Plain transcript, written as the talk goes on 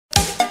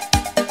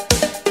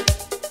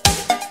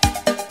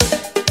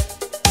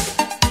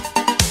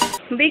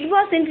Big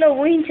boss ఇంట్లో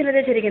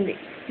ఊహించినదే జరిగింది.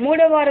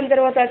 మూడో వారం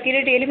తర్వాత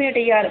కిరీటి ఎలిమినేట్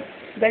అయ్యారు.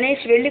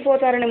 గణేష్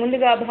వెళ్లిపోతారని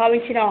ముందుగా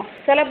భావించిన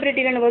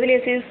సెలబ్రిటీలను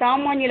వదిలేసి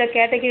సామాన్యుల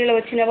కేటగిరీలో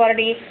వచ్చిన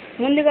వారిని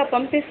ముందుగా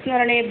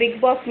పంపిస్తున్నారనే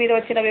బిగ్ బాస్ మీద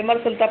వచ్చిన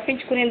విమర్శలు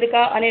తప్పించుకునేందుక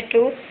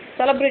అనేట్లు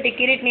సెలబ్రిటీ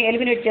కిరీటిని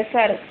ఎలిమినేట్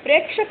చేశారు.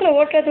 ప్రేక్షకుల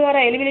ఓట్ల ద్వారా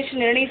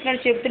ఎలిమినేషన్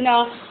నిర్ణయించినట్టు చెబుతున్న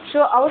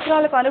షో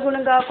అవసరాలకు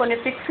అనుగుణంగా కొన్ని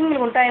ఫిక్సింగ్లు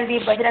ఉంటాయని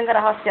బహిరంగ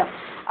రహస్యం.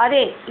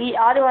 అదే ఈ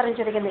ఆదివారం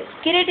జరిగింది.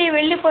 కిరీటి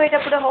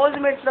వెళ్లిపోయేటప్పుడు హౌస్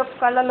మేట్స్ లో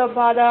కళ్లలో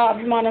బాధ,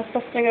 అభిమానం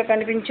స్పష్టంగా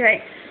కనిపించాయి.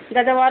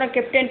 గత వారం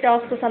కెప్టెన్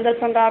టాస్క్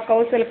సందర్భంగా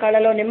కౌశల్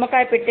కళ్లలో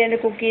నిమ్మకాయ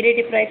పెట్టేందుకు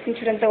కిరీటి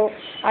ప్రయత్నించడంతో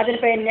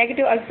అతనిపై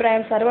నెగిటివ్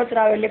అభిప్రాయం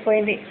సర్వత్రా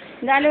వెళ్లిపోయింది.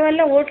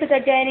 దానివల్ల ఓట్లు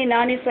తగ్గాయని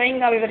నాని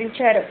స్వయంగా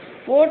వివరించారు.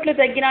 ఓట్లు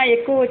తగ్గినా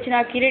ఎక్కువ వచ్చినా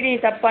కిరీటిని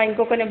తప్ప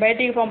ఇంకొకరిని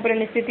బయటికి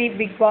పంపలేని స్థితి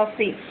బిగ్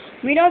బాస్ది.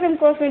 వినోదం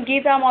కోసం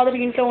గీతా మాధురి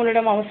ఇంట్లో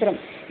ఉండడం అవసరం.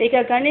 ఇక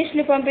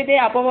గణేష్ని పంపితే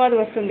అపవాదు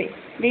వస్తుంది.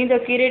 దీంతో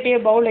కిరీటి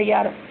బౌల్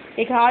అయ్యారు.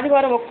 ఇక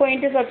ఆదివారం ఒక్కో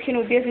ఇంటి సభ్యుని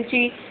ఉద్దేశించి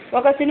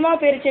ఒక సినిమా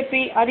పేరు చెప్పి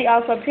అది ఆ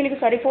సభ్యునికి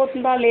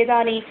సరిపోతుందా లేదా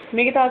అని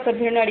మిగతా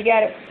సభ్యులను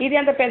అడిగారు. ఇది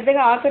అంత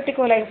పెద్దగా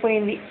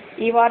ఆకట్టుకోలేకపోయింది.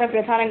 ఈ వారం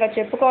ప్రధానంగా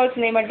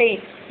చెప్పుకోవాల్సింది ఏమంటే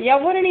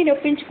ఎవరిని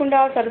నొప్పించకుండా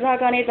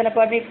సరదాగానే తన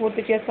పనిని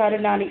పూర్తి చేశారు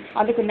నాని.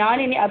 అందుకు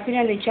నానిని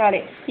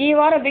అభినందించాలి. ఈ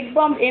వారం బిగ్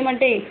బాంబ్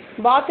ఏమంటే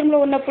బాత్రూంలో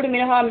ఉన్నప్పుడు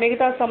మినహా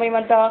మిగతా సమయం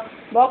అంతా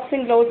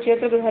బాక్సింగ్ గ్లౌజ్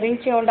చేతులకు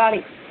ధరించే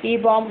ఉండాలి. ఈ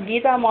బాంబ్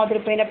గీతా మాధురి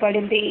పైన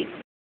పడింది.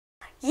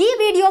 ఈ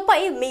వీడియోపై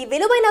మీ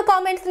విలువైన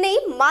కామెంట్స్ ని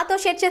మాతో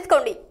షేర్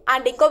చేసుకోండి.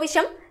 అండ్ ఇంకో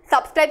విషయం,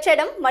 సబ్స్క్రైబ్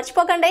చేయడం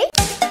మర్చిపోకండి.